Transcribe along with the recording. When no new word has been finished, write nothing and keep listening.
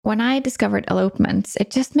When I discovered elopements, it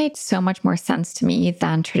just made so much more sense to me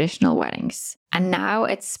than traditional weddings. And now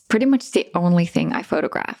it's pretty much the only thing I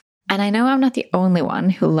photograph. And I know I'm not the only one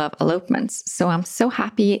who love elopements, so I'm so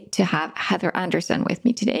happy to have Heather Anderson with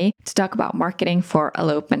me today to talk about marketing for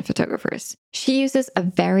elopement photographers. She uses a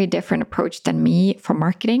very different approach than me for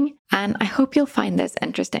marketing, and I hope you'll find this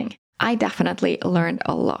interesting. I definitely learned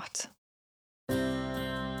a lot.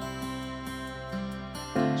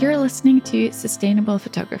 You're listening to Sustainable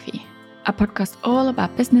Photography, a podcast all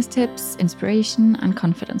about business tips, inspiration, and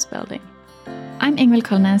confidence building. I'm Ingvild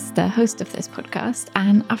Kolnes, the host of this podcast,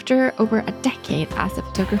 and after over a decade as a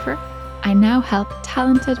photographer, I now help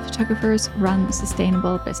talented photographers run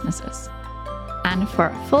sustainable businesses. And for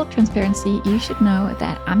full transparency, you should know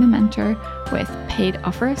that I'm a mentor with paid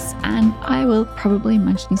offers, and I will probably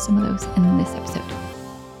mention some of those in this episode.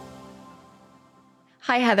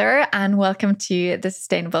 Hi, Heather, and welcome to the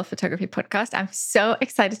Sustainable Photography Podcast. I'm so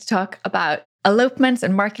excited to talk about elopements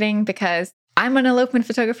and marketing because I'm an elopement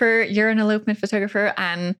photographer, you're an elopement photographer,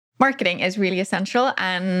 and marketing is really essential.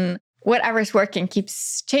 And whatever's working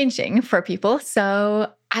keeps changing for people.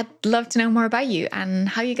 So I'd love to know more about you and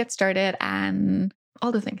how you get started and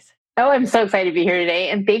all the things. Oh, I'm so excited to be here today.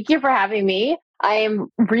 And thank you for having me. I am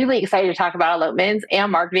really excited to talk about elopements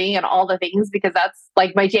and marketing and all the things because that's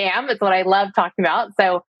like my jam. It's what I love talking about.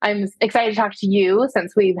 So I'm excited to talk to you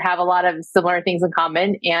since we have a lot of similar things in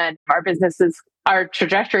common and our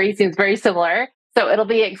trajectory seems very similar. So it'll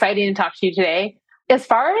be exciting to talk to you today. As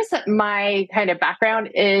far as my kind of background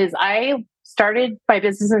is, I started my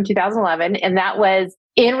business in 2011, and that was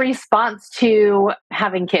in response to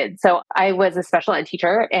having kids. So I was a special ed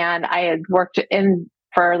teacher and I had worked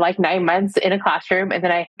for like 9 months in a classroom, and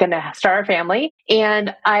then I going to start a family.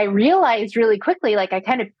 And I realized really quickly, like I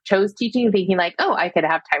kind of chose teaching thinking like, oh, I could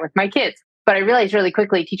have time with my kids. But I realized really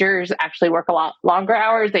quickly, teachers actually work a lot longer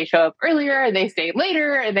hours. They show up earlier and they stay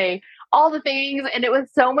later and all the things. And it was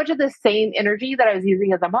so much of the same energy that I was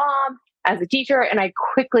using as a mom, as a teacher. And I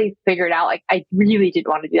quickly figured out like, I really did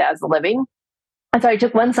want to do that as a living. And so I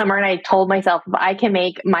took one summer and I told myself, if I can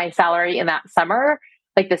make my salary in that summer,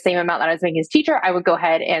 like the same amount that I was making as teacher, I would go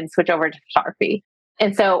ahead and switch over to photography.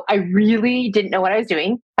 And so I really didn't know what I was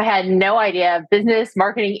doing. I had no idea of business,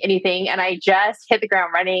 marketing, anything. And I just hit the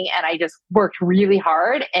ground running and I just worked really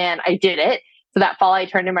hard and I did it. So that fall, I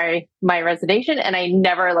turned in my resignation and I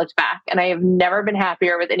never looked back. And I have never been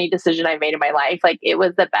happier with any decision I made in my life. Like it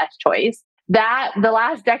was the best choice. The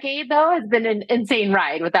last decade, though, has been an insane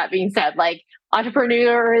ride. With that being said, like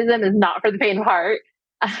entrepreneurism is not for the faint of heart.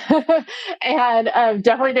 And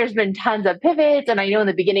definitely there's been tons of pivots. And I know in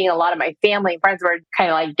the beginning, a lot of my family and friends were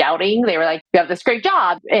kind of like doubting. They were like, you have this great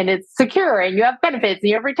job and it's secure and you have benefits and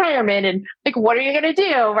you have retirement and like, what are you going to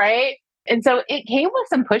do? Right. And so it came with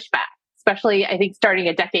some pushback, especially I think starting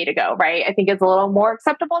a decade ago. Right. I think it's a little more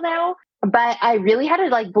acceptable now, but I really had to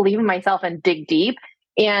like believe in myself and dig deep.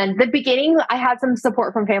 And the beginning, I had some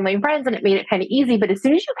support from family and friends and it made it kind of easy. But as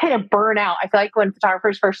soon as you kind of burn out, I feel like when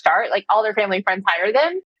photographers first start, like all their family and friends hire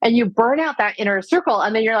them and you burn out that inner circle.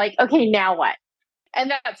 And then you're like, okay, now what?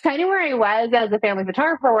 And that's kind of where I was as a family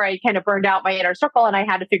photographer, where I kind of burned out my inner circle and I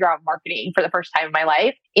had to figure out marketing for the first time in my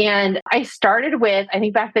life. And I started with, I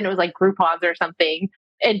think back then it was like Groupons or something,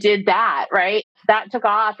 and did that, right? That took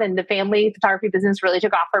off and the family photography business really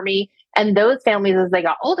took off for me. And those families, as they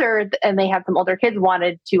got older and they had some older kids,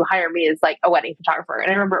 wanted to hire me as like a wedding photographer.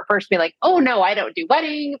 And I remember at first being like, oh no, I don't do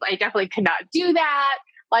weddings. I definitely could not do that.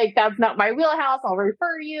 Like, that's not my wheelhouse. I'll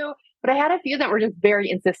refer you. But I had a few that were just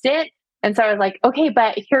very insistent. And so I was like, okay,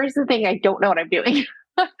 but here's the thing. I don't know what I'm doing.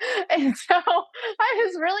 And so I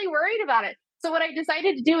was really worried about it. So what I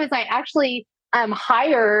decided to do is I actually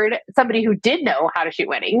hired somebody who did know how to shoot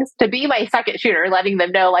weddings to be my second shooter, letting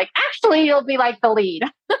them know, like, actually, you'll be like the lead.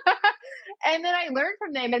 And then I learned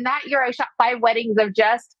from them. And that year I shot 5 weddings of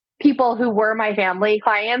just people who were my family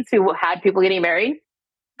clients who had people getting married.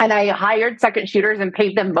 And I hired second shooters and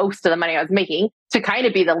paid them most of the money I was making to kind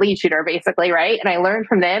of be the lead shooter, basically, right? And I learned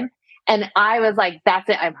from them. And I was like, that's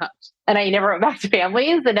it, I'm hooked. And I never went back to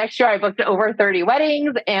families. The next year I booked over 30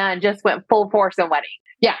 weddings and just went full force in weddings.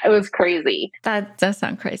 Yeah, it was crazy. That does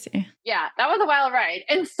sound crazy. Yeah, that was a wild ride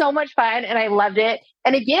and so much fun. And I loved it.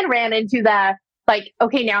 And again, ran into the like,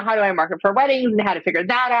 okay, now how do I market for weddings and how to figure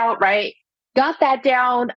that out, right? Got that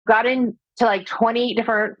down, got into like 20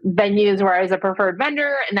 different venues where I was a preferred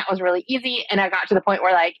vendor. And that was really easy. And I got to the point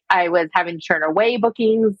where like I was having to turn away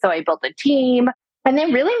bookings. So I built a team. And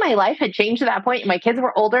then really my life had changed at that point. My kids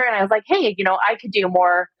were older and I was like, hey, I could do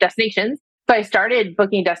more destinations. So I started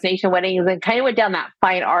booking destination weddings and kind of went down that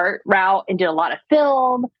fine art route and did a lot of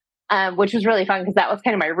film. which was really fun because that was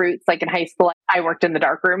kind of my roots. Like in high school, I worked in the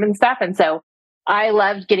dark room and stuff. And so I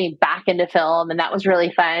loved getting back into film, and that was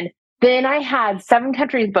really fun. Then I had 7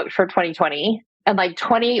 countries booked for 2020 and like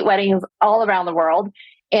 20 weddings all around the world.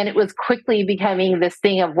 And it was quickly becoming this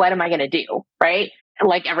thing of what am I going to do? Right.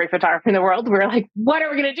 Like every photographer in the world, we were like, what are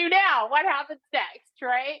we going to do now? What happens next?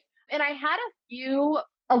 Right. And I had a few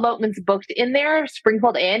elopements booked in there,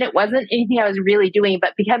 sprinkled in. It wasn't anything I was really doing,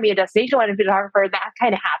 but becoming a destination wedding photographer, that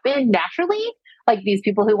kind of happened naturally. Like these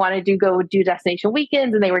people who wanted to go do destination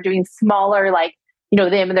weekends and they were doing smaller, like,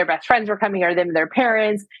 them and their best friends were coming or them and their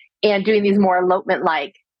parents and doing these more elopement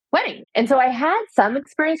like weddings. And so I had some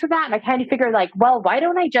experience with that. And I kind of figured like, well, why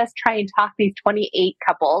don't I just try and talk these 28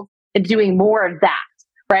 couples into doing more of that?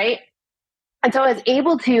 Right. And so I was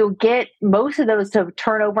able to get most of those to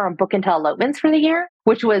turn over and book into elopements for the year,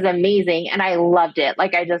 which was amazing. And I loved it.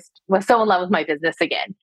 Like I just was so in love with my business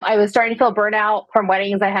again. I was starting to feel burnout from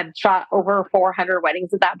weddings. I had shot over 400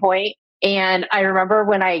 weddings at that point. And I remember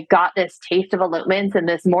when I got this taste of elopements in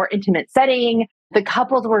this more intimate setting, the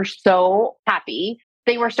couples were so happy.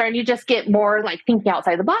 They were starting to just get more like thinking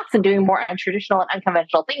outside the box and doing more untraditional and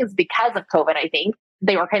unconventional things because of COVID, I think.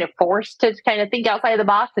 They were kind of forced to kind of think outside the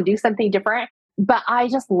box and do something different. But I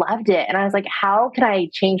just loved it. And I was like, how can I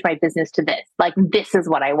change my business to this? Like, this is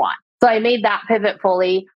what I want. So I made that pivot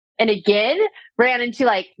fully. And again, ran into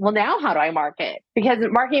like, well, now how do I market? Because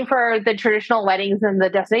marketing for the traditional weddings and the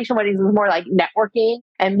destination weddings was more like networking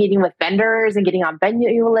and meeting with vendors and getting on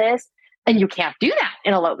venue lists. And you can't do that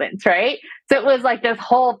in elopements, right? So it was like this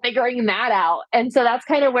whole figuring that out. And so that's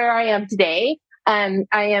kind of where I am today. I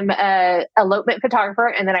am a elopement photographer.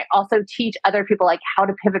 And then I also teach other people like how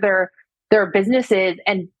to pivot their businesses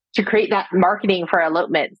and to create that marketing for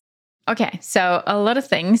elopements. Okay, so a lot of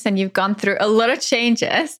things, and you've gone through a lot of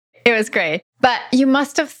changes. It was great. But you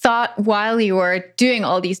must have thought while you were doing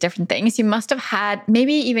all these different things, you must have had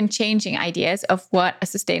maybe even changing ideas of what a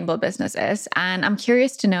sustainable business is. And I'm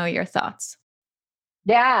curious to know your thoughts.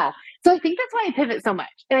 Yeah. So I think that's why I pivot so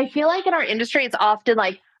much. And I feel like in our industry, it's often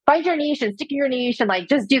like, find your niche and stick to your niche and like,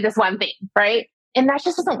 just do this one thing, right? And that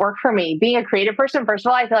just doesn't work for me. Being a creative person, first of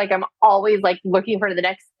all, I feel like I'm always like looking for the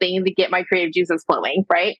next thing to get my creative juices flowing,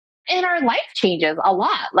 right? And our life changes a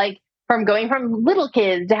lot. Like from going from little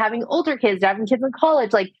kids to having older kids to having kids in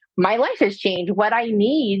college, like my life has changed. What I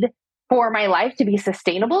need for my life to be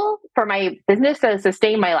sustainable, for my business to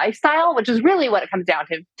sustain my lifestyle, which is really what it comes down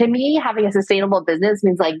to. To me, having a sustainable business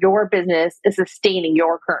means like your business is sustaining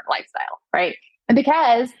your current lifestyle, right? And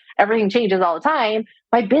because everything changes all the time,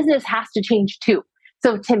 my business has to change too.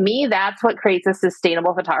 So to me, that's what creates a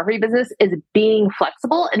sustainable photography business is being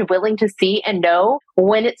flexible and willing to see and know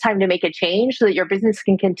when it's time to make a change so that your business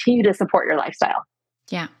can continue to support your lifestyle.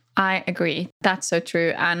 Yeah, I agree. That's so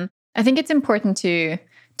true. And I think it's important to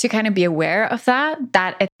kind of be aware of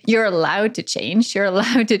that you're allowed to change, you're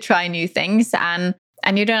allowed to try new things and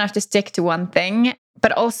you don't have to stick to one thing,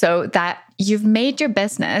 but also that you've made your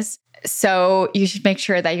business. So you should make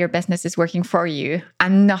sure that your business is working for you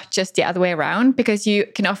and not just the other way around, because you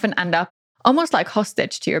can often end up almost like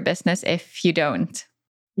hostage to your business if you don't.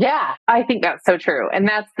 Yeah, I think that's so true. And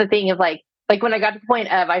that's the thing of like when I got to the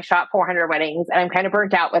point of I shot 400 weddings and I'm kind of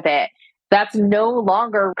burnt out with it, that's no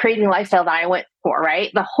longer creating the lifestyle that I went for, right?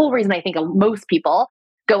 The whole reason I think most people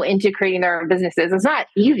go into creating their own businesses is not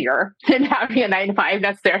easier than having a 9 to 5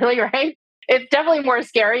 necessarily, right? It's definitely more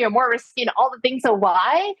scary and more risky and all the things. So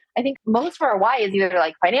why? I think most of our why is either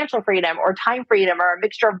like financial freedom or time freedom or a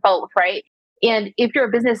mixture of both, right? And if your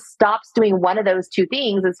business stops doing one of those two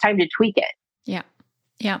things, it's time to tweak it.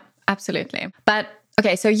 Yeah, absolutely. But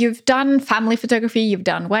okay, so you've done family photography, you've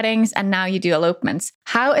done weddings, and now you do elopements.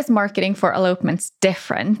 How is marketing for elopements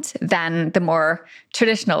different than the more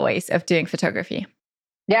traditional ways of doing photography?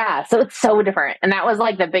 Yeah, so it's so different. And that was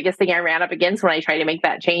like the biggest thing I ran up against when I tried to make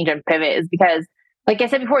that change and pivot is because, like I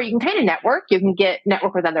said before, you can kind of network. You can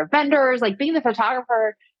network with other vendors. Like being the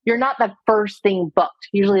photographer, you're not the first thing booked.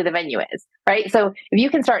 Usually the venue is, right? So if you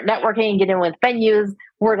can start networking and get in with venues,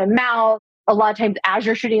 word of mouth, a lot of times as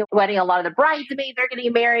you're shooting a wedding, a lot of the bridesmaids are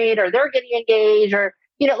getting married or they're getting engaged or,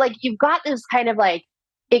 like you've got this kind of like,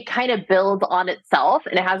 it kind of builds on itself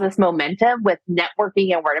and it has this momentum with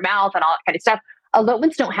networking and word of mouth and all that kind of stuff.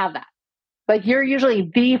 Elopements don't have that. Like you're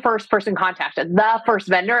usually the first person contacted, the first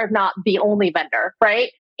vendor, if not the only vendor,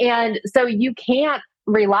 right? And so you can't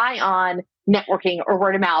rely on networking or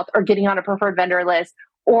word of mouth or getting on a preferred vendor list,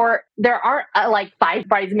 or there aren't like 5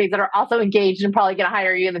 bridesmaids that are also engaged and probably going to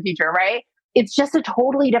hire you in the future, right? It's just a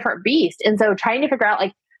totally different beast. And so trying to figure out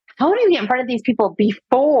like, how do you get in front of these people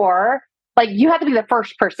before, like you have to be the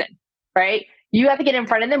first person, right? You have to get in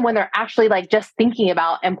front of them when they're actually like just thinking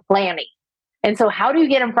about and planning. And so how do you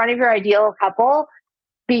get in front of your ideal couple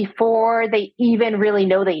before they even really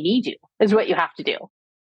know they need you is what you have to do.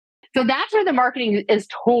 So that's where the marketing is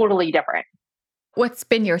totally different. What's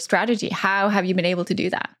been your strategy? How have you been able to do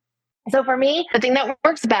that? So for me, the thing that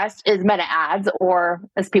works best is meta ads, or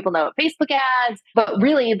as people know, Facebook ads. But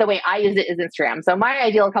really, the way I use it is Instagram. So my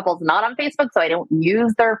ideal couple is not on Facebook, so I don't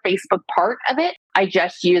use their Facebook part of it. I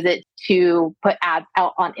just use it to put ads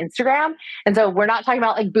out on Instagram. And so we're not talking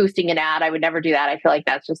about like boosting an ad. I would never do that. I feel like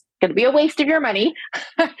that's just going to be a waste of your money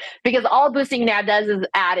because all boosting an ad does is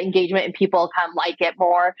add engagement and people come like it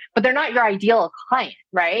more, but they're not your ideal client,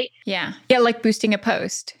 right? Yeah. Yeah, like boosting a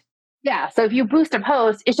post. Yeah. So if you boost a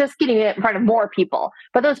post, it's just getting it in front of more people.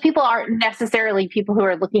 But those people aren't necessarily people who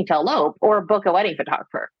are looking to elope or book a wedding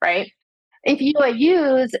photographer, right? If you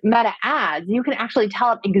use meta ads, you can actually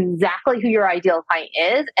tell exactly who your ideal client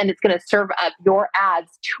is, and it's going to serve up your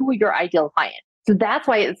ads to your ideal client. So that's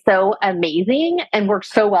why it's so amazing and works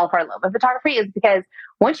so well for elopement photography, is because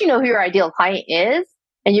once you know who your ideal client is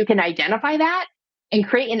and you can identify that, and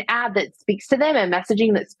create an ad that speaks to them and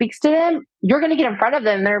messaging that speaks to them, you're going to get in front of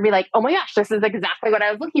them and they're going to be like, oh my gosh, this is exactly what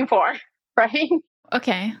I was looking for, right?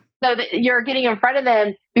 Okay. So that you're getting in front of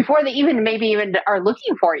them before they maybe even are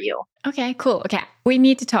looking for you. Okay, cool. Okay. We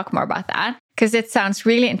need to talk more about that because it sounds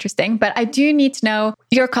really interesting. But I do need to know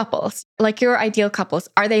your couples, like your ideal couples.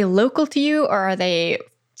 Are they local to you, or are they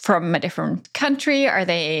from a different country? Are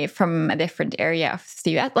they from a different area of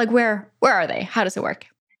the US? Like where are they? How does it work?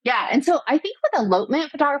 Yeah. And so I think with elopement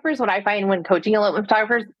photographers, what I find when coaching elopement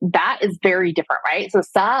photographers, that is very different, right? So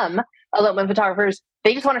some elopement photographers,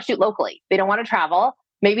 they just want to shoot locally. They don't want to travel.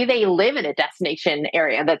 Maybe they live in a destination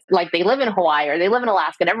area that's like they live in Hawaii or they live in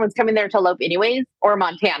Alaska and everyone's coming there to elope anyways, or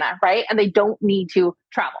Montana, right? And they don't need to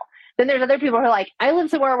travel. Then there's other people who are like, I live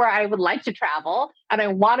somewhere where I would like to travel and I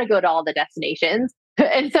want to go to all the destinations.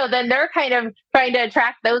 And so then they're kind of trying to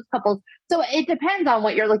attract those couples. So it depends on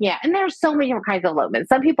what you're looking at. And there's so many different kinds of elopements.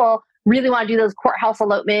 Some people really want to do those courthouse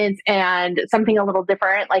elopements and something a little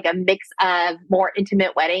different, like a mix of more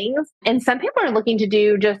intimate weddings. And some people are looking to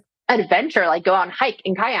do just adventure, like go on hike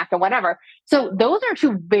and kayak and whatever. So those are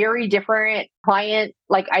two very different client,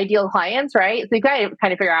 like ideal clients, right? So you got to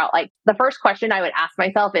kind of figure out, like, the first question I would ask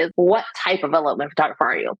myself is, what type of elopement photographer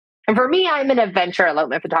are you? And for me, I'm an adventure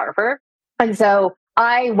elopement photographer. And so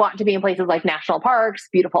I want to be in places like national parks,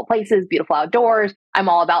 beautiful places, beautiful outdoors. I'm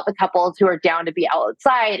all about the couples who are down to be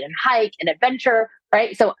outside and hike and adventure,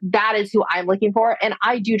 right? So that is who I'm looking for. And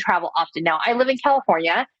I do travel often now. I live in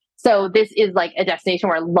California. So this is like a destination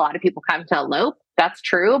where a lot of people come to elope. That's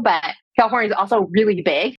true. But California is also really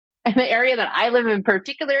big. And the area that I live in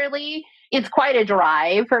particularly, it's quite a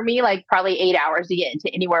drive for me, like probably 8 hours to get into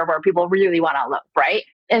anywhere where people really want to elope, right?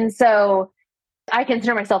 And so I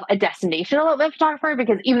consider myself a destination elopement photographer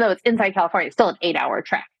because even though it's inside California, it's still an 8-hour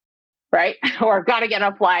trek, right? Or got to get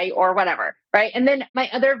on a flight or whatever, right? And then my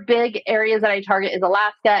other big areas that I target is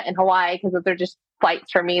Alaska and Hawaii because they're just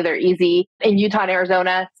flights for me. They're easy. In Utah and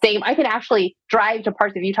Arizona, same. I can actually drive to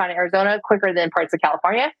parts of Utah and Arizona quicker than parts of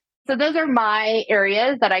California. So those are my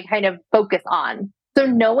areas that I kind of focus on. So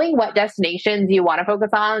knowing what destinations you want to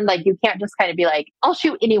focus on, like you can't just kind of be like, I'll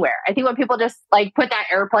shoot anywhere. I think when people just like put that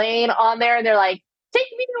airplane on there and they're like, take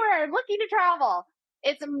me anywhere, I'm looking to travel.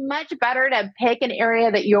 It's much better to pick an area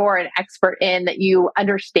that you're an expert in, that you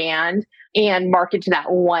understand, and market to that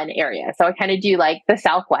one area. So I kind of do like the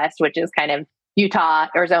Southwest, which is kind of Utah,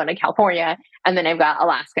 Arizona, California. And then I've got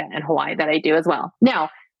Alaska and Hawaii that I do as well. Now,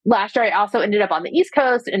 last year, I also ended up on the East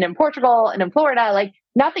Coast and in Portugal and in Florida. Like,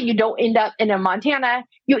 not that you don't end up in a Montana,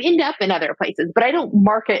 you end up in other places, but I don't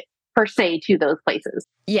market per se to those places.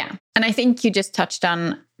 Yeah. And I think you just touched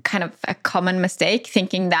on kind of a common mistake,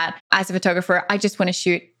 thinking that as a photographer, I just want to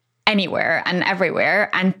shoot anywhere and everywhere,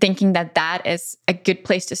 and thinking that that is a good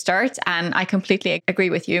place to start. And I completely agree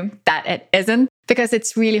with you that it isn't, because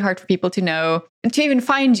it's really hard for people to know, to even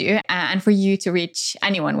find you, and for you to reach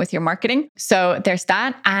anyone with your marketing. So there's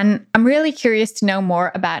that. And I'm really curious to know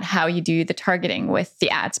more about how you do the targeting with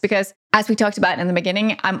the ads, because as we talked about in the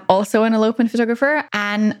beginning, I'm also an elopement photographer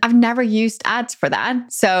and I've never used ads for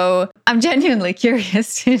that. So I'm genuinely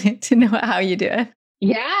curious to know how you do it.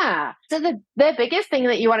 Yeah. So the biggest thing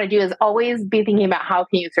that you want to do is always be thinking about how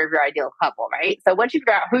can you serve your ideal couple, right? So once you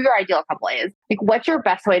figure out who your ideal couple is, like what's your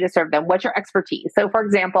best way to serve them? What's your expertise? So for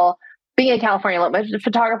example, being a California elopement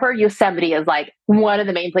photographer, Yosemite is like one of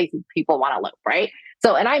the main places people want to elope, right?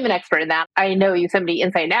 So, and I'm an expert in that. I know Yosemite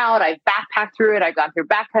inside and out. I've backpacked through it. I've gone through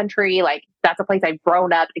backcountry. Like that's a place I've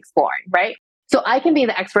grown up exploring, right? So I can be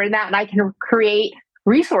the expert in that, and I can create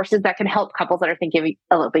resources that can help couples that are thinking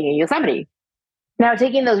of eloping in Yosemite. Now,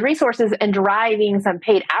 taking those resources and driving some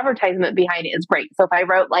paid advertisement behind it is great. So if I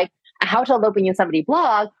wrote like a how to eloping in somebody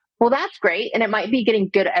blog, well, that's great. And it might be getting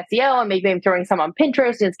good SEO, and maybe I'm throwing some on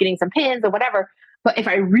Pinterest and it's getting some pins or whatever. But if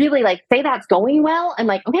I really like say that's going well, I'm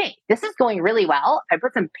like, okay, this is going really well. If I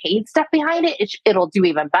put some paid stuff behind it, it'll do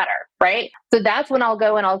even better, right? So that's when I'll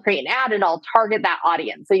go and I'll create an ad and I'll target that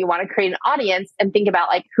audience. So you want to create an audience and think about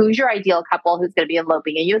like, who's your ideal couple who's going to be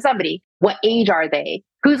eloping in Yosemite? What age are they?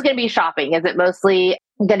 Who's going to be shopping? Is it mostly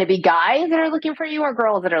going to be guys that are looking for you or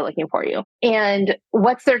girls that are looking for you? And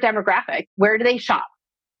what's their demographic? Where do they shop?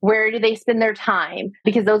 Where do they spend their time?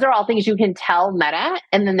 Because those are all things you can tell Meta,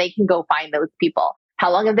 and then they can go find those people.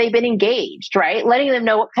 How long have they been engaged, right? Letting them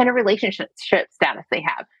know what kind of relationship status they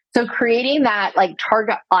have. So creating that like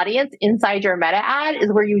target audience inside your Meta ad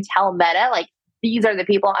is where you tell Meta, like, these are the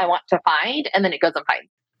people I want to find. And then it goes and finds.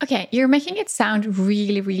 Okay, you're making it sound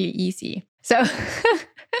really, really easy. So, and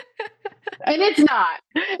it's not.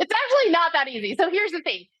 It's actually not that easy. So here's the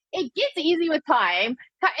thing. It gets easy with time.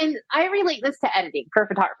 And I relate this to editing for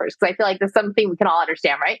photographers because I feel like this is something we can all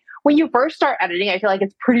understand, right? When you first start editing, I feel like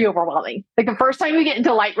it's pretty overwhelming. Like the first time you get into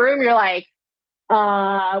Lightroom, you're like,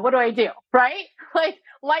 what do I do? Right? Like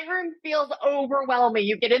Lightroom feels overwhelming.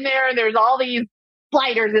 You get in there and there's all these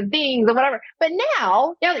sliders and things and whatever. But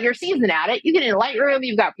now that you're seasoned at it, you get in Lightroom,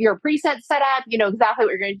 you've got your presets set up, you know exactly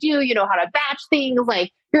what you're going to do, you know how to batch things,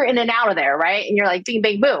 like you're in and out of there, right? And you're like, bing,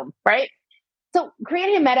 bang, boom, right? So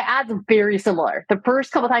creating a meta ad is very similar. The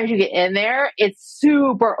first couple times you get in there, it's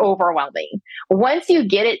super overwhelming. Once you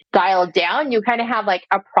get it dialed down, you kind of have like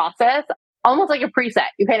a process, almost like a preset.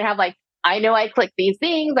 You kind of have like, I know I click these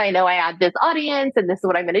things. I know I add this audience and this is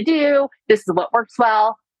what I'm going to do. This is what works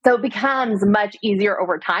well. So it becomes much easier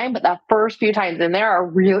over time. But the first few times in there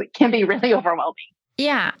can be really overwhelming.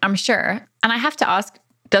 Yeah, I'm sure. And I have to ask,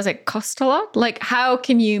 does it cost a lot? Like, how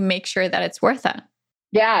can you make sure that it's worth it?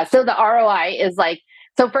 Yeah. So the ROI is like,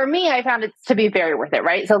 so for me, I found it to be very worth it,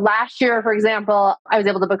 right? So last year, for example, I was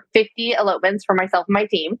able to book 50 elopements for myself and my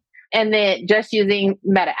team, and then just using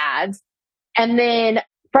meta ads. And then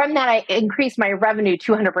from that, I increased my revenue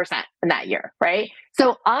 200% in that year, right?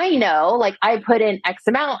 So I know, like, I put in X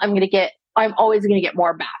amount, I'm always going to get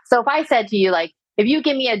more back. So if I said to you, like, if you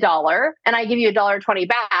give me $1 and I give you $1.20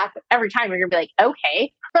 back every time, you're going to be like,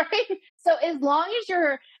 okay, right? So as long as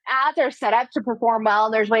your ads are set up to perform well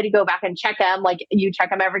and there's a way to go back and check them, like you check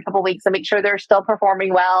them every couple of weeks and make sure they're still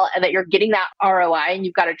performing well and that you're getting that ROI, and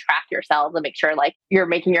you've got to track yourselves and make sure like you're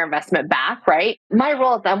making your investment back, right? My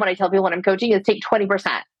rule of thumb when I tell people when I'm coaching is take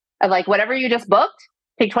 20% of like whatever you just booked,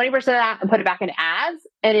 take 20% of that and put it back in ads,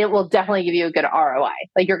 and it will definitely give you a good ROI.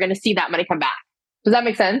 Like you're going to see that money come back. Does that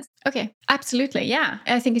make sense? Okay, absolutely. Yeah.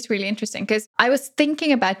 I think it's really interesting because I was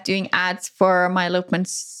thinking about doing ads for my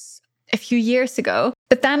elopements a few years ago,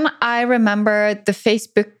 but then I remember the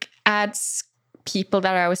Facebook ads people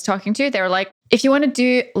that I was talking to, they were like, if you want to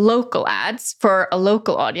do local ads for a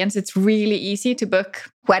local audience, it's really easy to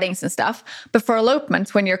book weddings and stuff. But for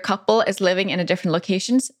elopements, when your couple is living in a different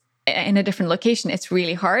location, it's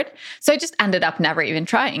really hard. So I just ended up never even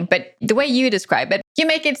trying. But the way you describe it, you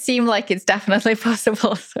make it seem like it's definitely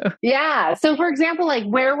possible. So yeah. So for example, like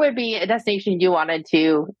where would be a destination you wanted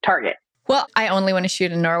to target? Well, I only want to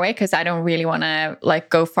shoot in Norway because I don't really want to like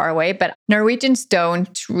go far away. But Norwegians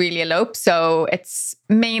don't really elope. So it's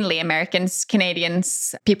mainly Americans,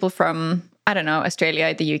 Canadians, people from, I don't know,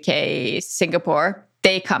 Australia, the UK, Singapore.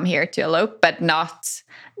 They come here to elope, but not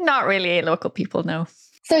really local people, no.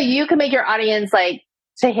 So you can make your audience like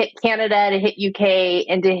to hit Canada, to hit UK,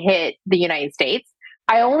 and to hit the United States.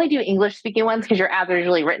 I only do English speaking ones because your ads are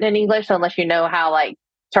usually written in English, so unless you know how like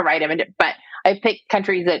to write them. But I pick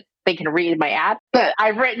countries that they can read my ad, but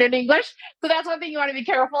I've written in English. So that's one thing you want to be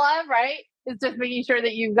careful of, right? It's just making sure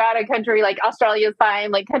that you've got a country like Australia is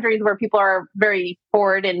fine, like countries where people are very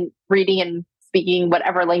forward in reading and speaking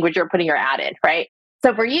whatever language you're putting your ad in, right?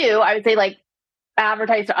 So for you, I would say like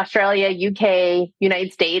advertise to Australia, UK,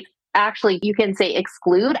 United States. Actually, you can say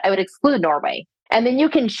exclude. I would exclude Norway. And then you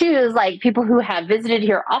can choose like people who have visited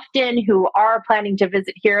here often, who are planning to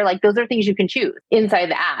visit here. Like those are things you can choose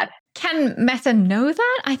inside the ad. Can Meta know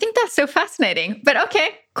that? I think that's so fascinating. But okay,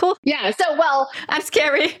 cool. Yeah. So, well, I'm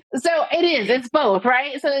scary. So it is. It's both,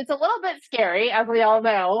 right? So it's a little bit scary, as we all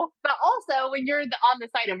know. But also, when you're on the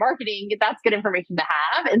side of marketing, that's good information to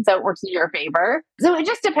have. And so it works in your favor. So it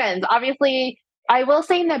just depends. Obviously, I will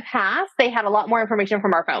say in the past, they had a lot more information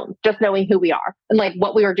from our phones, just knowing who we are and like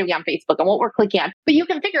what we were doing on Facebook and what we're clicking on. But you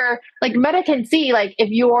can figure, like Meta can see, like if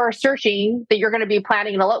you're searching that you're going to be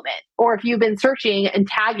planning an elopement, or if you've been searching and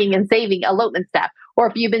tagging and saving elopement stuff, or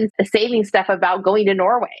if you've been saving stuff about going to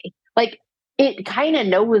Norway. Like it kind of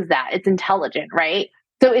knows that. It's intelligent, right?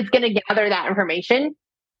 So it's going to gather that information.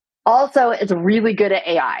 Also, it's really good at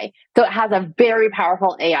AI. So it has a very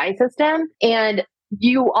powerful AI system. And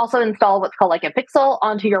you also install what's called like a pixel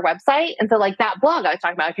onto your website. And so, like that blog I was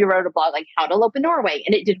talking about, if you wrote a blog like how to elope in Norway,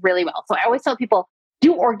 and it did really well. So I always tell people,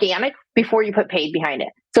 do organic before you put paid behind it.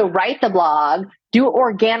 So write the blog, do it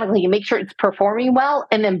organically, make sure it's performing well,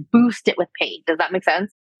 and then boost it with paid. Does that make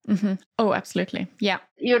sense? Mm-hmm. Oh, absolutely. Yeah.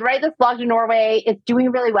 You would write this blog to Norway. It's doing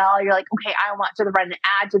really well. You're like, okay, I want to run an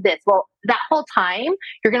ad to this. Well, that whole time,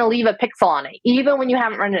 you're going to leave a pixel on it. Even when you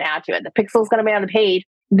haven't run an ad to it, the pixel is going to be on the page.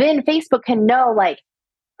 Then Facebook can know like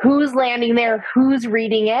who's landing there, who's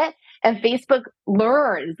reading it. And Facebook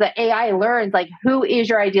learns, the AI learns like who is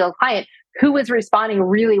your ideal client, who is responding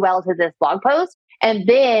really well to this blog post. And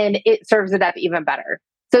then it serves it up even better.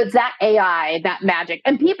 So it's that AI, that magic.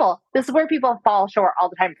 And people, this is where people fall short all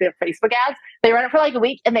the time for Facebook ads. They run it for like a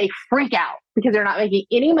week and they freak out because they're not making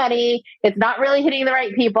any money. It's not really hitting the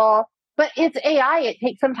right people, but it's AI. It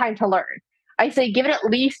takes some time to learn. I say give it at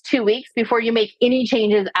least 2 weeks before you make any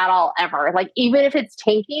changes at all ever. Like even if it's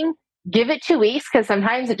tanking, give it 2 weeks because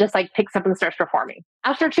sometimes it just like picks up and starts performing.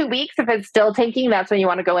 After 2 weeks, if it's still tanking, that's when you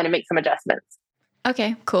want to go in and make some adjustments.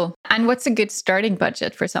 Okay, cool. And what's a good starting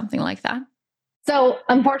budget for something like that? So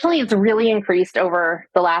unfortunately, it's really increased over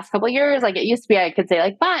the last couple of years. Like it used to be, I could say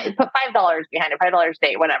like, put $5 behind it, $5 a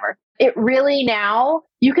day, whatever. It really now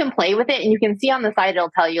you can play with it and you can see on the side,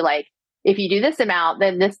 it'll tell you like, if you do this amount,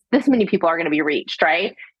 then this many people are going to be reached,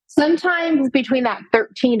 right? Sometimes between that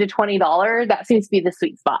 $13 to $20, that seems to be the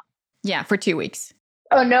sweet spot. Yeah, for 2 weeks.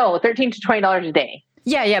 Oh no, $13 to $20 a day.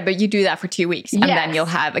 Yeah, but you do that for 2 weeks and then you'll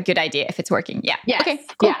have a good idea if it's working. Yeah. Yes. Okay,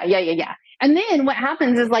 cool. Yeah. And then what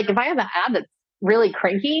happens is like, if I have an ad that's really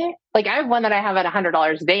cranky, like I have one that I have at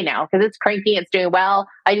 $100 a day now because it's cranky, it's doing well.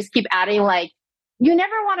 I just keep adding like, you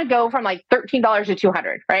never want to go from like $13 to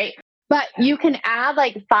 $200, right? But you can add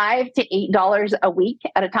like $5 to $8 a week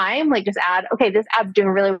at a time. Like just add, okay, this ad's doing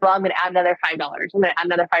really well. I'm going to add another $5. I'm going to add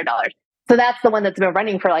another $5. So that's the one that's been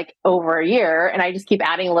running for like over a year. And I just keep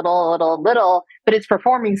adding a little, but it's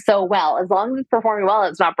performing so well. As long as it's performing well,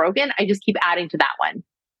 it's not broken. I just keep adding to that one.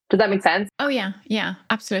 Does that make sense? Oh yeah,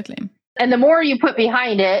 absolutely. And the more you put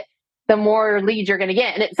behind it, the more leads you're going to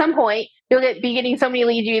get. And at some point, you'll be getting so many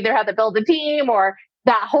leads, you either have to build a team or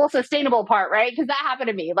that whole sustainable part, right? Because that happened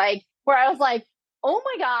to me, like where I was like, oh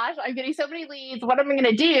my gosh, I'm getting so many leads. What am I going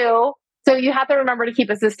to do? So you have to remember to keep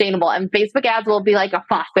it sustainable. And Facebook ads will be like a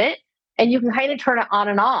faucet and you can kind of turn it on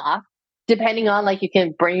and off depending on like you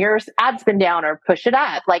can bring your ad spend down or push it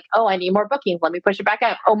up. Like, oh, I need more bookings. Let me push it back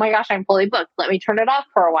up. Oh my gosh, I'm fully booked. Let me turn it off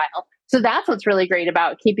for a while. So that's what's really great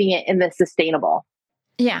about keeping it in the sustainable.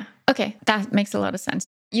 Yeah. Okay. That makes a lot of sense.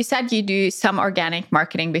 You said you do some organic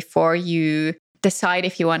marketing before you decide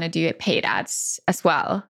if you want to do paid ads as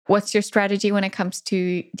well. What's your strategy when it comes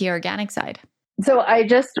to the organic side? So I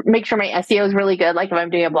just make sure my SEO is really good. Like if I'm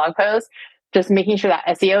doing a blog post, just making sure that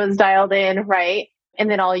SEO is dialed in, right? And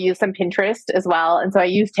then I'll use some Pinterest as well. And so I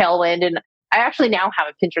use Tailwind, and I actually now have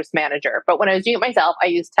a Pinterest manager. But when I was doing it myself, I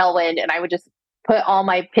used Tailwind, and I would just put all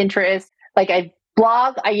my Pinterest, like I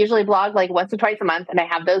usually blog like once or twice a month, and I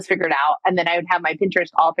have those figured out. And then I would have my Pinterest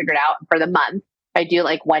all figured out for the month. I do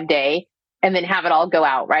like one day and then have it all go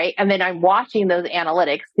out, right? And then I'm watching those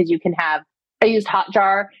analytics because I used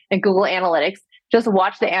Hotjar and Google Analytics. Just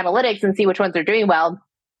watch the analytics and see which ones are doing well.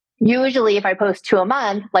 Usually if I post 2 a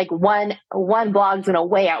month, like one blog's going to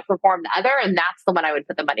way outperform the other. And that's the one I would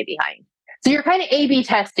put the money behind. So you're kind of A/B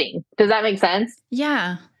testing. Does that make sense?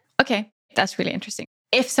 Yeah. Okay. That's really interesting.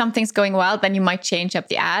 If something's going well, then you might change up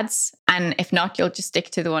the ads. And if not, you'll just stick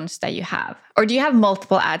to the ones that you have. Or do you have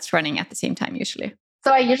multiple ads running at the same time usually?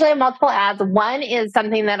 So I usually have multiple ads. One is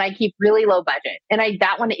something that I keep really low budget. And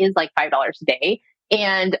that one is like $5 a day.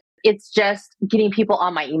 And it's just getting people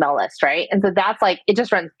on my email list, right? And so that's like, it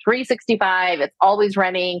just runs 365. It's always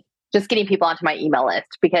running, just getting people onto my email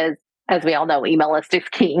list because as we all know, email list is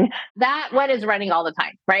king. That one is running all the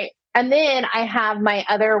time, right? And then I have my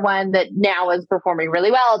other one that now is performing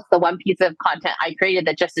really well. It's the one piece of content I created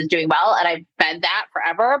that just is doing well. And I've fed that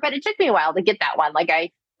forever, but it took me a while to get that one. Like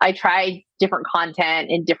I tried different content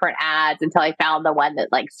and different ads until I found the one that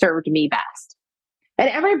like served me best. And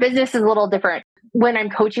every business is a little different. When I'm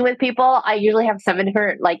coaching with people, I usually have 7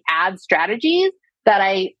 different like ad strategies that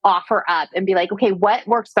I offer up and be like, okay, what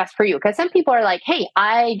works best for you? Because some people are like, hey,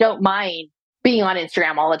 I don't mind being on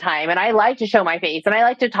Instagram all the time. And I like to show my face and I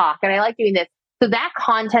like to talk and I like doing this. So that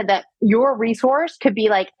content, that your resource could be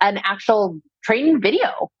like an actual training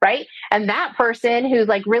video, right? And that person who's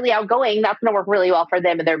like really outgoing, that's going to work really well for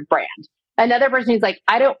them and their brand. Another person who's like,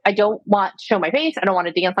 I don't want to show my face. I don't want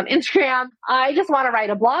to dance on Instagram. I just want to write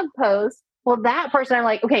a blog post. Well, that person, I'm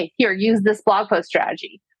like, okay, here, use this blog post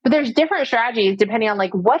strategy. But there's different strategies depending on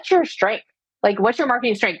like, what's your strength? Like, what's your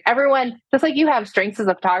marketing strength? Everyone, just like you have strengths as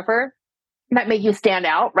a photographer that make you stand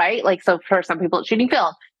out, right? Like, so for some people, it's shooting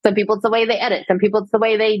film. Some people, it's the way they edit. Some people, it's the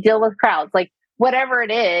way they deal with crowds. Like, whatever it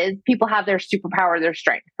is, people have their superpower, their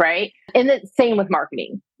strength, right? And the same with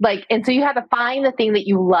marketing. Like, and so you have to find the thing that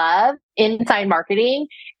you love inside marketing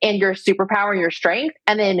and your superpower and your strength,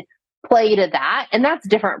 and then play to that. And that's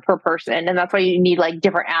different per person. And that's why you need like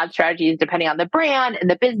different ad strategies depending on the brand and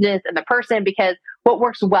the business and the person, because what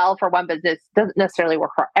works well for one business doesn't necessarily work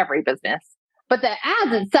for every business. But the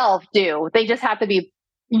ads itself do. They just have to be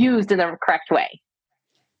used in the correct way.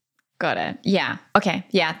 Got it. Yeah. Okay.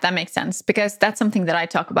 Yeah, that makes sense, because that's something that I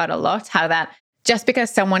talk about a lot, how that just because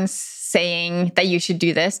someone's saying that you should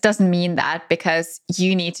do this doesn't mean that, because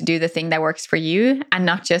you need to do the thing that works for you and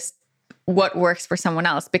not just what works for someone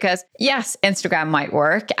else. Because yes, Instagram might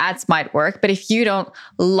work, ads might work, but if you don't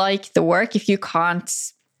like the work, if you can't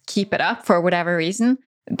keep it up for whatever reason,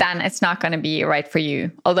 then it's not going to be right for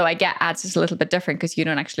you. Although I get ads is a little bit different because you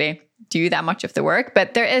don't actually do that much of the work,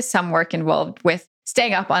 but there is some work involved with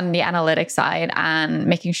staying up on the analytics side and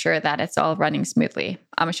making sure that it's all running smoothly,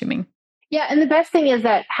 I'm assuming. Yeah. And the best thing is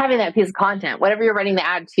that having that piece of content, whatever you're writing the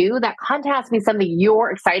ad to, that content has to be something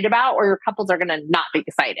you're excited about, or your couples are going to not be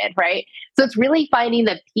excited, right? So it's really finding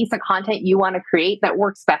the piece of content you want to create that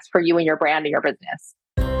works best for you and your brand and your business.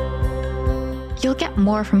 You'll get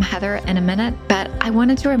more from Heather in a minute, but I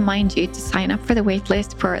wanted to remind you to sign up for the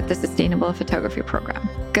waitlist for the Sustainable Photography Program.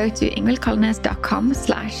 Go to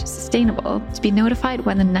ingvildkolnes.com/sustainable to be notified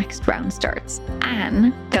when the next round starts.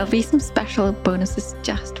 And there'll be some special bonuses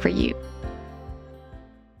just for you.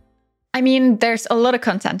 I mean, there's a lot of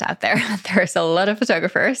content out there. There's a lot of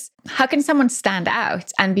photographers. How can someone stand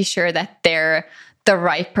out and be sure that they're the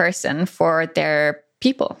right person for their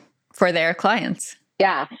people, for their clients?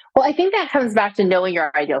 Yeah. Well, I think that comes back to knowing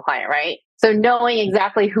your ideal client, right? So knowing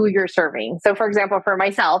exactly who you're serving. So for example, for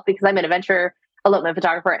myself, because I'm an adventure elopement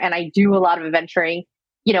photographer and I do a lot of adventuring,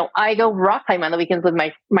 I go rock climbing on the weekends with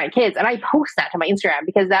my kids, and I post that to my Instagram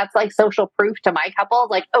because that's like social proof to my couple.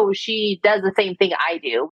 Like, oh, she does the same thing I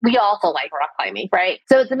do. We also like rock climbing, right?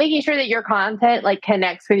 So it's making sure that your content like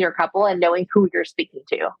connects with your couple and knowing who you're speaking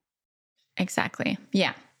to. Exactly.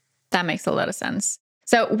 Yeah, that makes a lot of sense.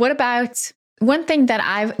 So what about one thing that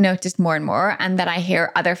I've noticed more and more, and that I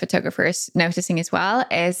hear other photographers noticing as well,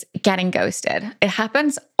 is getting ghosted. It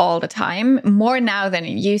happens all the time, more now than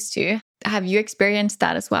it used to. Have you experienced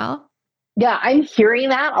that as well? Yeah, I'm hearing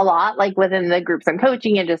that a lot, like within the groups I'm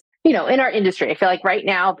coaching and just, in our industry. I feel like right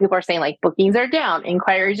now people are saying like bookings are down,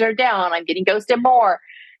 inquiries are down, I'm getting ghosted more.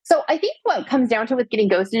 So I think what comes down to with getting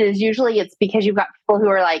ghosted is usually it's because you've got people who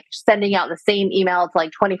are like sending out the same email to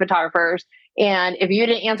like 20 photographers. And if you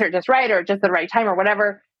didn't answer it just right or just at the right time or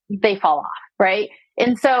whatever, they fall off, right?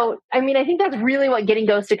 And so, I mean, I think that's really what getting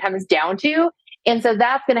ghosted comes down to. And so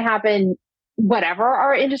that's going to happen whatever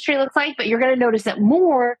our industry looks like, but you're going to notice it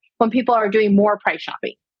more when people are doing more price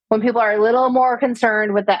shopping. When people are a little more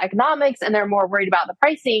concerned with the economics and they're more worried about the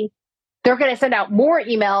pricing, they're going to send out more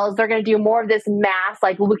emails. They're going to do more of this mass,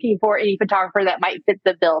 like looking for any photographer that might fit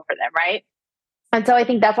the bill for them, right? And so I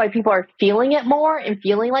think that's why people are feeling it more and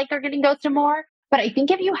feeling like they're getting ghosted more. But I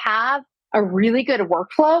think if you have a really good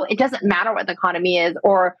workflow, it doesn't matter what the economy is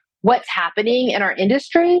or what's happening in our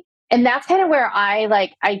industry. And that's kind of where I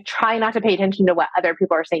try not to pay attention to what other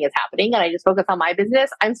people are saying is happening. And I just focus on my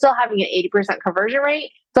business. I'm still having an 80% conversion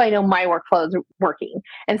rate. So I know my workflow is working.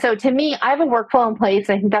 And so to me, I have a workflow in place.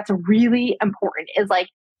 And I think that's really important, is like,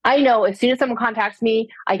 I know as soon as someone contacts me,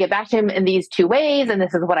 I get back to him in these two ways. And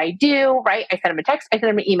this is what I do, right? I send him a text, I send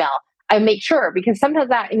him an email. I make sure, because sometimes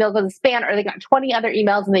that email goes to spam or they got 20 other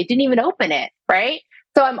emails and they didn't even open it, right?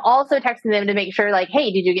 So I'm also texting them to make sure like,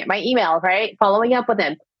 hey, did you get my email, right? Following up with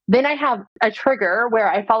them. Then I have a trigger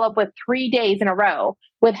where I follow up with 3 days in a row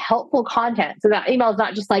with helpful content. So that email is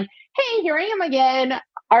not just like, hey, here I am again.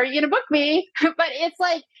 Are you going to book me? But it's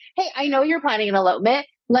like, hey, I know you're planning an elopement.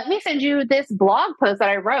 Let me send you this blog post that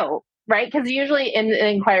I wrote, right? Because usually in an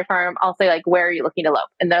inquiry form, I'll say like, where are you looking to elope?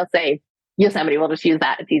 And they'll say, Yosemite. We'll just use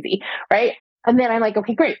that. It's easy, right? And then I'm like,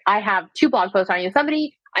 okay, great. I have 2 blog posts on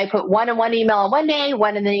Yosemite. I put one in one email on one day,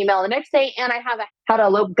 one in the email the next day, and I have a how to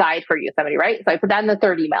elope guide for Yosemite, right? So I put that in the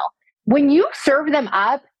 3rd email. When you serve them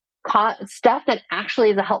up stuff that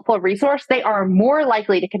actually is a helpful resource, they are more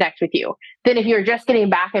likely to connect with you than if you're just getting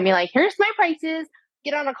back and be like, here's my prices.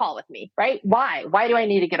 get on a call with me, right? Why? Why do I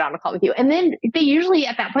need to get on a call with you? And then they usually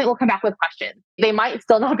at that point will come back with questions. They might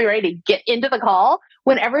still not be ready to get into the call.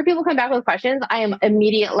 Whenever people come back with questions, I am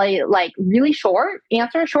immediately like really short,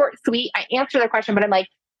 answer, short, sweet. I answer their question, but I'm like,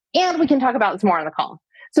 and we can talk about this more on the call.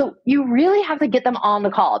 So you really have to get them on the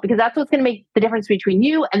call because that's what's going to make the difference between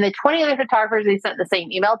you and the 20 other photographers they sent the same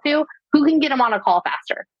email to who can get them on a call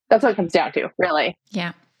faster. That's what it comes down to, really.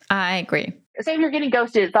 Yeah, I agree. So if you're getting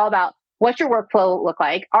ghosted, it's all about what's your workflow look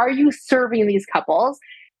like? Are you serving these couples?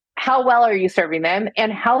 How well are you serving them?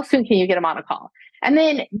 And how soon can you get them on a call? And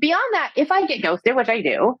then beyond that, if I get ghosted, which I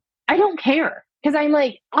do, I don't care because I'm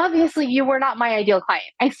like, obviously you were not my ideal client.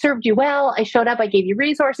 I served you well. I showed up. I gave you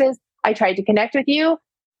resources. I tried to connect with you.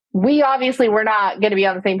 We obviously were not going to be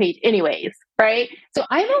on the same page anyways, right? So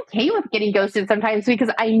I'm okay with getting ghosted sometimes because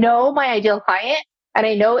I know my ideal client and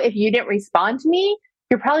I know if you didn't respond to me,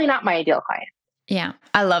 you're probably not my ideal client. Yeah,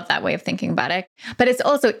 I love that way of thinking about it. But it's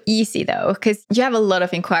also easy though, because you have a lot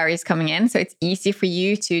of inquiries coming in. So it's easy for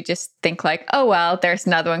you to just think like, oh, well, there's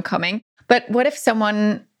another one coming. But what if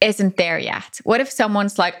someone isn't there yet? What if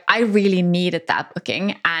someone's like, I really needed that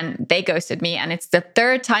booking and they ghosted me and it's the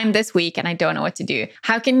third time this week and I don't know what to do?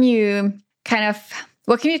 How can you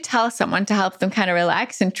what can you tell someone to help them kind of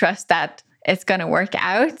relax and trust that it's going to work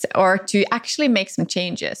out or to actually make some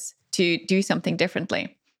changes to do something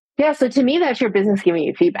differently? Yeah. So to me, that's your business giving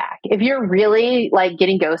you feedback. If you're really like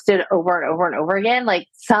getting ghosted over and over and over again, like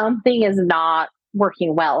something is not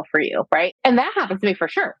working well for you, right? And that happens to me for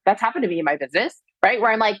sure. That's happened to me in my business, right?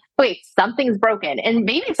 Where I'm like, wait, something's broken. And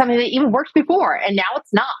maybe it's something that even worked before and now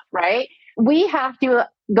it's not, right? We have to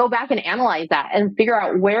go back and analyze that and figure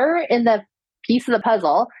out where in the piece of the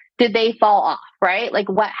puzzle did they fall off, right? Like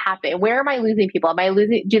what happened? Where am I losing people? Am I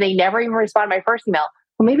losing? Do they never even respond to my first email?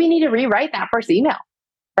 Well, maybe you need to rewrite that first email,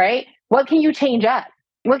 right? What can you change up?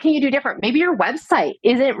 What can you do different? Maybe your website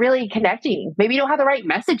isn't really connecting. Maybe you don't have the right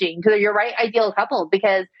messaging to your right ideal couple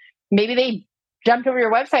because maybe they jumped over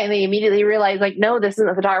your website and they immediately realize like, no, this isn't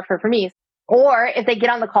a photographer for me. Or if they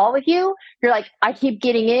get on the call with you, you're like, I keep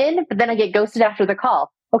getting in, but then I get ghosted after the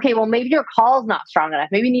call. Okay, well, maybe your call is not strong enough.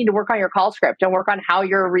 Maybe you need to work on your call script and work on how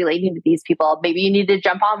you're relating to these people. Maybe you need to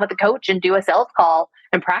jump on with a coach and do a sales call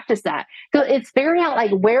and practice that. So it's figuring out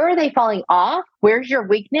like, where are they falling off? Where's your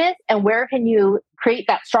weakness? And where can you create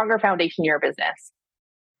that stronger foundation in your business?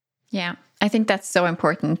 Yeah, I think that's so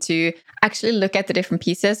important to actually look at the different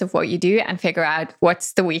pieces of what you do and figure out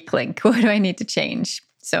what's the weak link. What do I need to change?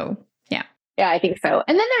 So, yeah. Yeah, I think so.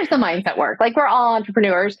 And then there's the mindset work. Like we're all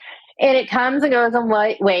entrepreneurs and it comes and goes in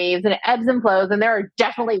waves and it ebbs and flows. And there are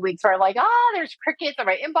definitely weeks where I'm like, oh, there's crickets in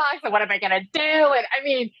my inbox. And what am I going to do? And I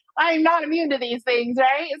mean, I'm not immune to these things,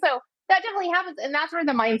 right? So that definitely happens. And that's where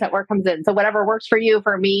the mindset work comes in. So whatever works for you,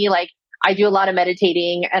 for me, like I do a lot of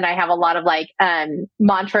meditating and I have a lot of like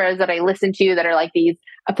mantras that I listen to that are like these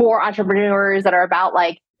for entrepreneurs that are about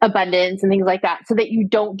like abundance and things like that so that you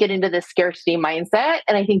don't get into this scarcity mindset.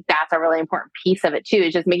 And I think that's a really important piece of it too,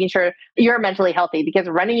 is just making sure you're mentally healthy because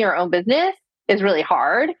running your own business is really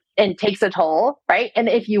hard and takes a toll, right? And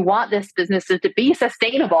if you want this business to be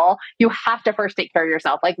sustainable, you have to first take care of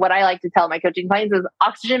yourself. Like what I like to tell my coaching clients is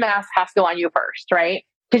oxygen mask has to go on you first, right?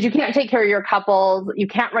 Because you can't take care of your couples. You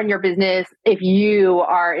can't run your business if you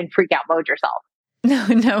are in freak out mode yourself.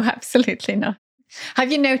 No, absolutely not.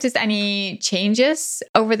 Have you noticed any changes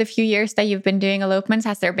over the few years that you've been doing elopements?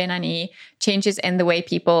 Has there been any changes in the way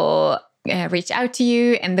people reach out to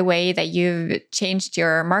you, in the way that you've changed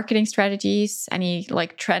your marketing strategies? Any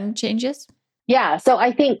like trend changes? Yeah. So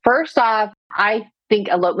I think first off, I think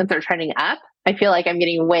elopements are trending up. I feel like I'm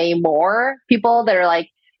getting way more people that are like,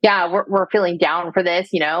 yeah, we're feeling down for this.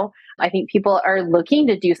 I think people are looking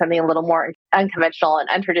to do something a little more unconventional and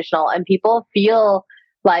untraditional, and people feel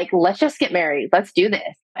like, let's just get married. Let's do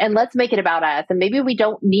this. And let's make it about us. And maybe we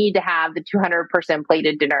don't need to have the 200-person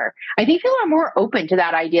plated dinner. I think people are more open to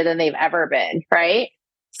that idea than they've ever been, right?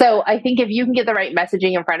 So I think if you can get the right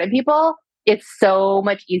messaging in front of people, it's so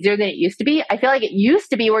much easier than it used to be. I feel like it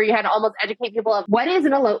used to be where you had to almost educate people of what is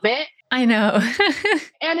an elopement. I know.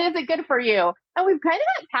 And is it good for you? And we've kind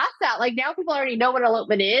of got past that. Like now people already know what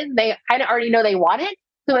elopement is. They kind of already know they want it.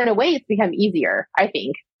 So in a way, it's become easier, I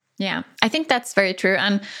think. Yeah, I think that's very true.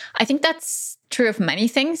 And I think that's true of many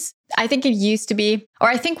things. I think it used to be, or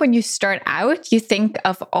I think when you start out, you think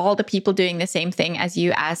of all the people doing the same thing as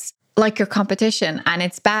you as like your competition. And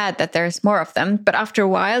it's bad that there's more of them. But after a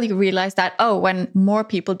while, you realize that, oh, when more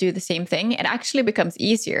people do the same thing, it actually becomes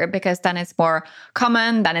easier because then it's more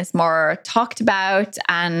common, then it's more talked about.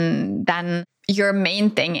 And then your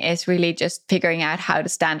main thing is really just figuring out how to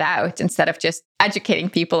stand out instead of just educating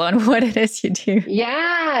people on what it is you do.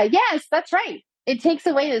 Yeah, yes, that's right. it takes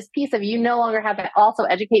away this piece of you no longer have to also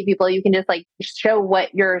educate people. You can just like show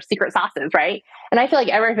what your secret sauce is, right? And I feel like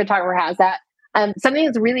every photographer has that. Something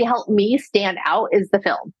that's really helped me stand out is the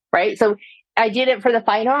film, right? So I did it for the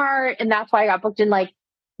fine art, and that's why I got booked in like,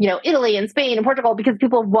 Italy and Spain and Portugal, because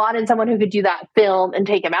people wanted someone who could do that film and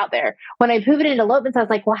take them out there. When I pivoted into elopements, I was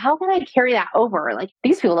like, well, how can I carry that over? Like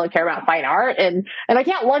these people don't care about fine art, and I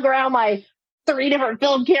can't lug around my 3 different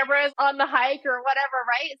film cameras on the hike or whatever,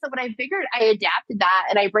 right? So when I figured, I adapted that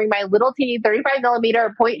and I bring my little teeny 35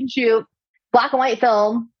 millimeter point and shoot black and white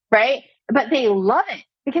film, right? But they love it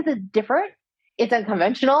because it's different. It's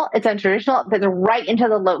unconventional. It's untraditional. It's right into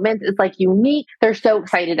the elopement. It's like unique. They're so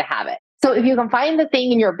excited to have it. So if you can find the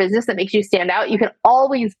thing in your business that makes you stand out, you can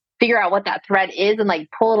always figure out what that thread is and like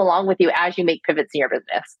pull it along with you as you make pivots in your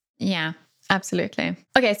business. Yeah. Absolutely.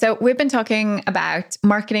 Okay, so we've been talking about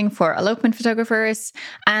marketing for elopement photographers,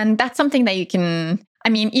 and that's something that you can,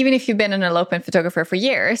 even if you've been an elopement photographer for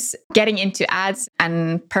years, getting into ads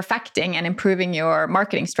and perfecting and improving your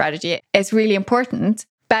marketing strategy is really important.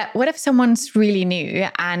 But what if someone's really new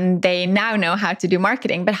and they now know how to do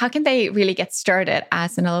marketing, but how can they really get started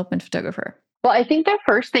as an elopement photographer? Well, I think the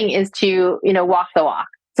first thing is to, walk the walk.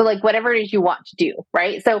 So like whatever it is you want to do,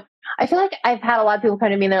 right? So I feel like I've had a lot of people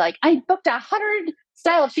come to me and they're like, I booked 100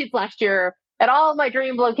 style shoots last year at all of my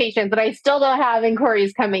dream locations, but I still don't have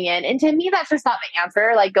inquiries coming in. And to me, that's just not the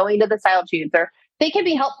answer. Like going to the style shoots, or they can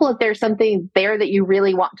be helpful if there's something there that you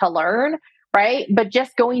really want to learn, right? But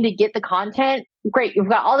just going to get the content, great. You've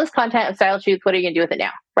got all this content of style shoots. What are you going to do with it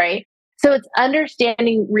now, right? So it's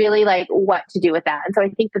understanding really like what to do with that. And so I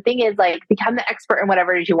think the thing is like become the expert in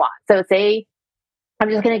whatever it is you want. So say, I'm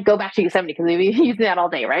just going to go back to Yosemite because we've been using that all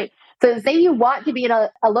day, right? So say you want to be an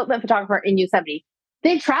elopement photographer in Yosemite,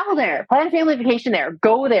 then travel there, plan a family vacation there,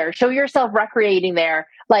 go there, show yourself recreating there,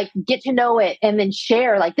 like get to know it, and then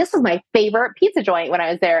share like, this was my favorite pizza joint when I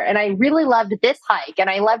was there. And I really loved this hike and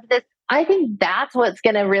I loved this. I think that's what's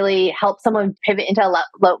going to really help someone pivot into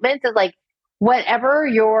elopements is like, whatever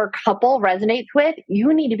your couple resonates with,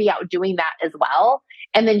 you need to be out doing that as well.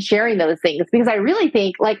 And then sharing those things. Because I really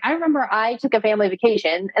think, like, I remember I took a family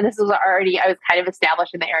vacation, and this was already, I was kind of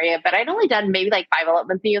established in the area, but I'd only done maybe like 5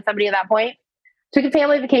 elopements in Yosemite at that point. Took a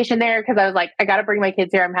family vacation there because I was like, I got to bring my kids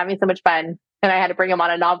here. I'm having so much fun. And I had to bring them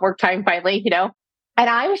on a non-work time finally, And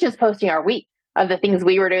I was just posting our week of the things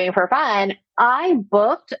we were doing for fun. I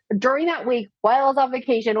booked during that week while I was on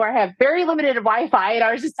vacation where I have very limited Wi-Fi. And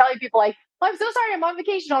I was just telling people like, I'm so sorry, I'm on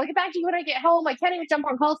vacation. I'll get back to you when I get home. I can't even jump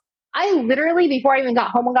on calls. I literally, before I even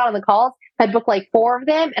got home and got on the calls, had booked like 4 of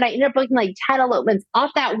them. And I ended up booking like 10 elopements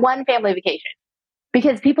off that one family vacation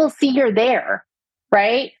because people see you're there,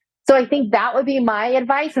 right? So I think that would be my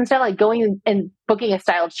advice. Instead of like going and booking a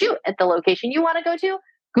styled shoot at the location you want to go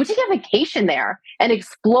take a vacation there and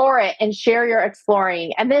explore it and share your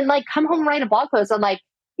exploring. And then like come home and write a blog post on like,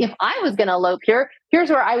 if I was going to elope here, here's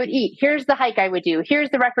where I would eat. Here's the hike I would do. Here's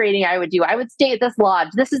the recreating I would do. I would stay at this lodge.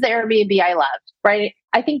 This is the Airbnb I loved, right?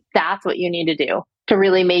 I think that's what you need to do to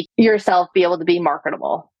really make yourself be able to be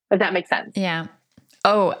marketable, if that makes sense. Yeah.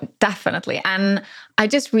 Oh, definitely. And I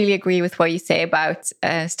just really agree with what you say about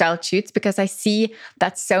style shoots, because I see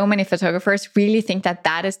that so many photographers really think that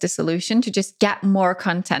that is the solution to just get more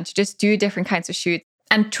content, to just do different kinds of shoots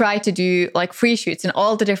and try to do like free shoots in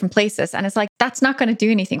all the different places. And it's like, that's not going to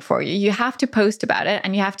do anything for you. You have to post about it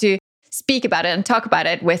and you have to speak about it and talk about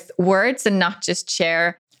it with words and not just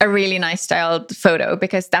share a really nice styled photo,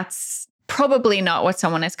 because that's probably not what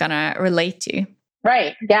someone is going to relate to.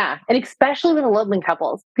 Right. Yeah. And especially with elopement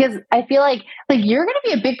couples, because I feel like you're going to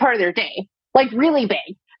be a big part of their day, like really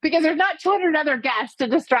big, because there's not 200 other guests to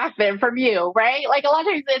distract them from you, right? Like a lot of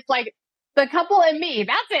times it's like the couple and me,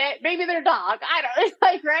 that's it. Maybe their dog. I don't know. It's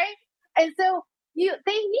like, right. And so they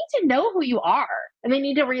need to know who you are, and they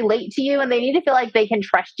need to relate to you, and they need to feel like they can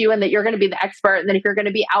trust you and that you're going to be the expert. And then if you're going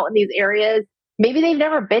to be out in these areas, maybe they've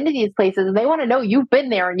never been to these places and they want to know you've been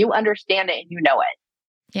there and you understand it and you know it.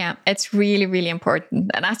 Yeah, it's really, really important.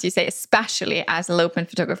 And as you say, especially as elopement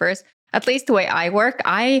photographers, at least the way I work,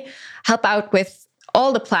 I help out with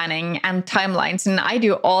all the planning and timelines, and I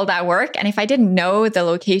do all that work. And if I didn't know the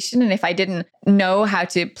location and if I didn't know how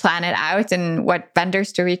to plan it out and what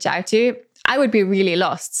vendors to reach out to, I would be really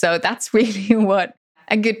lost. So that's really what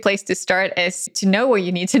a good place to start is, to know what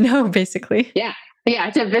you need to know, basically. Yeah.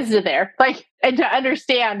 Yeah, to visit there, and to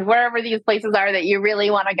understand wherever these places are that you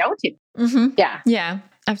really want to go to. Mm-hmm. Yeah. Yeah,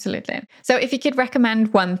 absolutely. So if you could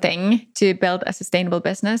recommend one thing to build a sustainable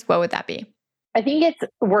business, what would that be? I think it's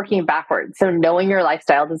working backwards. So knowing your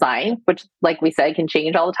lifestyle design, which like we said, can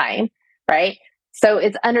change all the time, right? So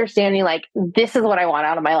it's understanding like, this is what I want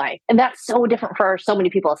out of my life. And that's so different for so many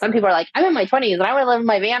people. Some people are like, I'm in my 20s and I want to live in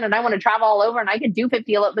my van and I want to travel all over and I could do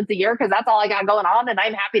 50 elopements a year because that's all I got going on and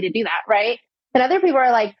I'm happy to do that. Right. And other people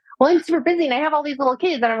are like, well, I'm super busy and I have all these little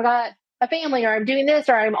kids and I've got a family or I'm doing this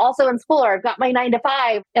or I'm also in school or I've got my 9 to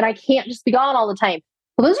 5 and I can't just be gone all the time.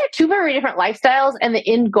 Well, those are two very different lifestyles and the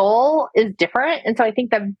end goal is different. And so I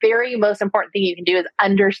think the very most important thing you can do is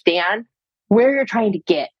understand where you're trying to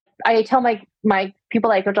get. I tell my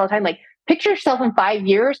people I coach all the time, like, picture yourself in 5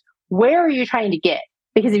 years. Where are you trying to get?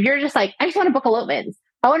 Because if you're just like, I just want to book elopements.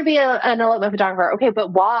 I want to be an elopement photographer. Okay,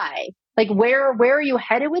 but why? Like, where are you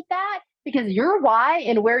headed with that? Because your why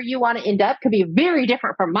and where you want to end up could be very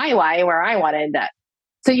different from my why and where I want to end up.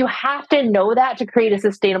 So you have to know that to create a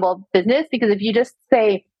sustainable business. Because if you just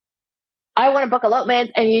say, I want to book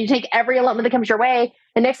elopements, and you take every elopement that comes your way,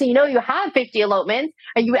 and next thing you know, you have 50 elopements,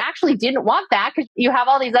 and you actually didn't want that because you have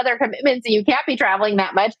all these other commitments and you can't be traveling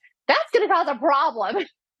that much, that's going to cause a problem,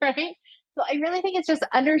 right? So I really think it's just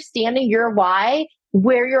understanding your why,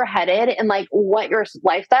 where you're headed, and like what your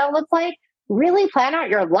lifestyle looks like. Really plan out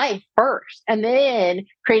your life first, and then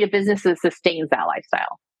create a business that sustains that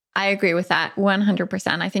lifestyle. I agree with that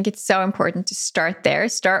 100%. I think it's so important to start there.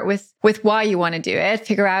 Start with why you want to do it,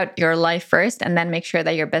 figure out your life first, and then make sure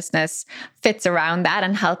that your business fits around that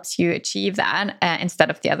and helps you achieve that instead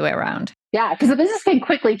of the other way around. Yeah, because the business can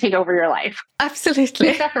quickly take over your life. Absolutely.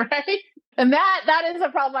 Yeah, right? And that is a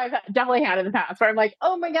problem I've definitely had in the past where I'm like,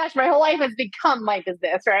 oh my gosh, my whole life has become my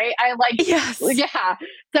business, right? I'm like, yes. Yeah.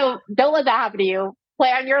 So don't let that happen to you.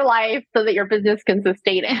 Plan your life so that your business can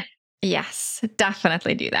sustain it. Yes,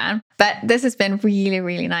 definitely do that. But this has been really,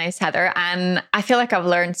 really nice, Heather. And I feel like I've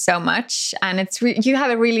learned so much. And you have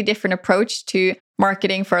a really different approach to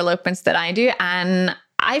marketing for elopements than I do. And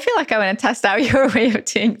I feel like I want to test out your way of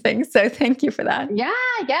doing things. So thank you for that. Yeah.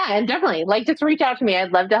 And definitely just reach out to me.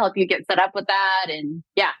 I'd love to help you get set up with that. And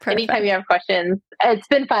Perfect. Anytime you have questions, it's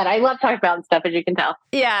been fun. I love talking about stuff, as you can tell.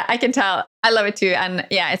 Yeah, I can tell. I love it too. And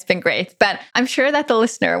yeah, it's been great. But I'm sure that the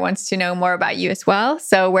listener wants to know more about you as well.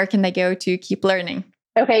 So where can they go to keep learning?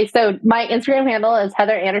 Okay. So my Instagram handle is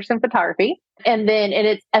Heather Anderson Photography. And then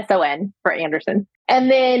it's SON for Anderson.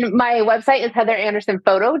 And then my website is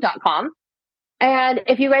heatherandersonphoto.com. And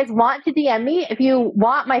if you guys want to DM me, if you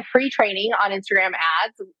want my free training on Instagram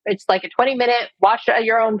ads, it's like a 20-minute watch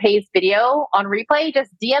your own pace video on replay. Just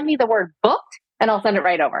DM me the word booked and I'll send it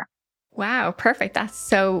right over. Wow, perfect. That's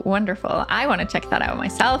so wonderful. I want to check that out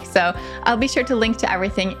myself. So I'll be sure to link to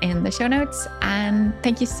everything in the show notes. And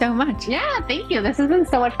thank you so much. Yeah, thank you. This has been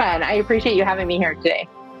so much fun. I appreciate you having me here today.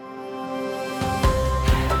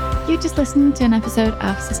 You just listened to an episode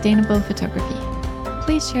of Sustainable Photography.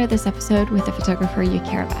 Please share this episode with a photographer you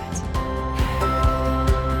care about.